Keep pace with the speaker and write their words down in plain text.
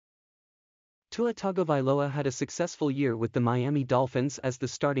Tua Tagovailoa had a successful year with the Miami Dolphins as the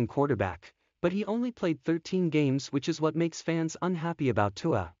starting quarterback, but he only played 13 games, which is what makes fans unhappy about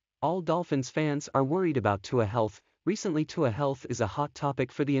Tua. All Dolphins fans are worried about Tua's health. Recently, Tua's health is a hot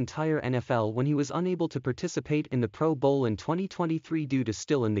topic for the entire NFL when he was unable to participate in the Pro Bowl in 2023 due to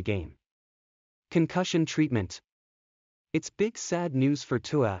still in the game. Concussion treatment. It's big sad news for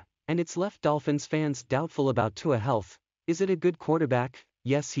Tua, and it's left Dolphins fans doubtful about Tua's health. Is it a good quarterback?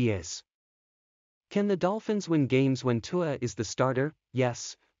 Yes, he is. Can the Dolphins win games when Tua is the starter?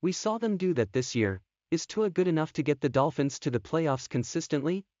 Yes, we saw them do that this year. Is Tua good enough to get the Dolphins to the playoffs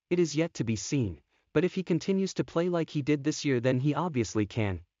consistently? It is yet to be seen, but if he continues to play like he did this year, then he obviously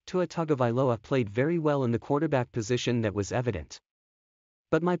can. Tua Tagovailoa played very well in the quarterback position, that was evident.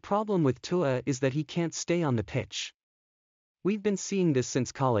 But my problem with Tua is that he can't stay on the pitch. We've been seeing this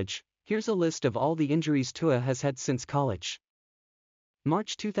since college. Here's a list of all the injuries Tua has had since college.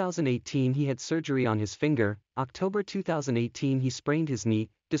 March 2018 he had surgery on his finger, October 2018 he sprained his knee,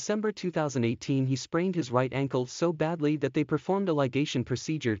 December 2018 he sprained his right ankle so badly that they performed a ligation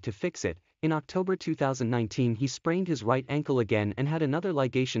procedure to fix it. In October 2019 he sprained his right ankle again and had another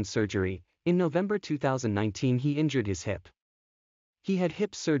ligation surgery. In November 2019 he injured his hip. He had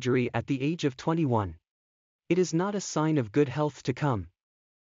hip surgery at the age of 21. It is not a sign of good health to come.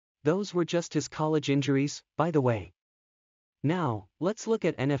 Those were just his college injuries, by the way. Now, let's look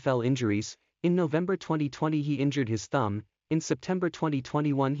at NFL injuries. In November 2020 he injured his thumb, in September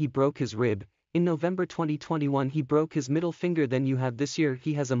 2021 he broke his rib, in November 2021 he broke his middle finger. Then you have this year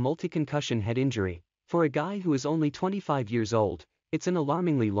he has a multi-concussion head injury. For a guy who is only 25 years old, it's an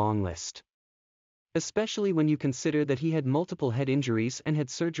alarmingly long list. Especially when you consider that he had multiple head injuries and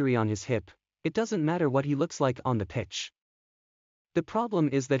had surgery on his hip. It doesn't matter what he looks like on the pitch. The problem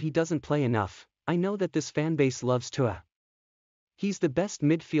is that he doesn't play enough. I know that this fanbase loves Tua. He's the best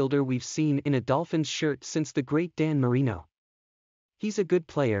midfielder we've seen in a Dolphins shirt since the great Dan Marino. He's a good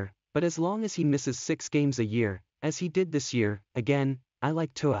player, but as long as he misses 6 games a year, as he did this year, again, I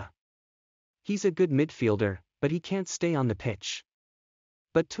like Tua. He's a good midfielder, but he can't stay on the pitch.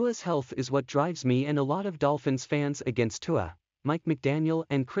 But Tua's health is what drives me and a lot of Dolphins fans against Tua. Mike McDaniel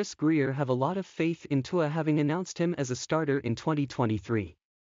and Chris Greer have a lot of faith in Tua, having announced him as a starter in 2023.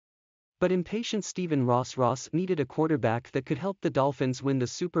 But impatient Stephen Ross needed a quarterback that could help the Dolphins win the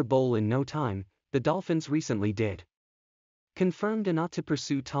Super Bowl in no time. The Dolphins recently did. Confirmed and not to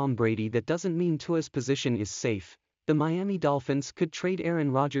pursue Tom Brady. That doesn't mean Tua's position is safe. The Miami Dolphins could trade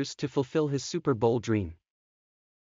Aaron Rodgers to fulfill his Super Bowl dream.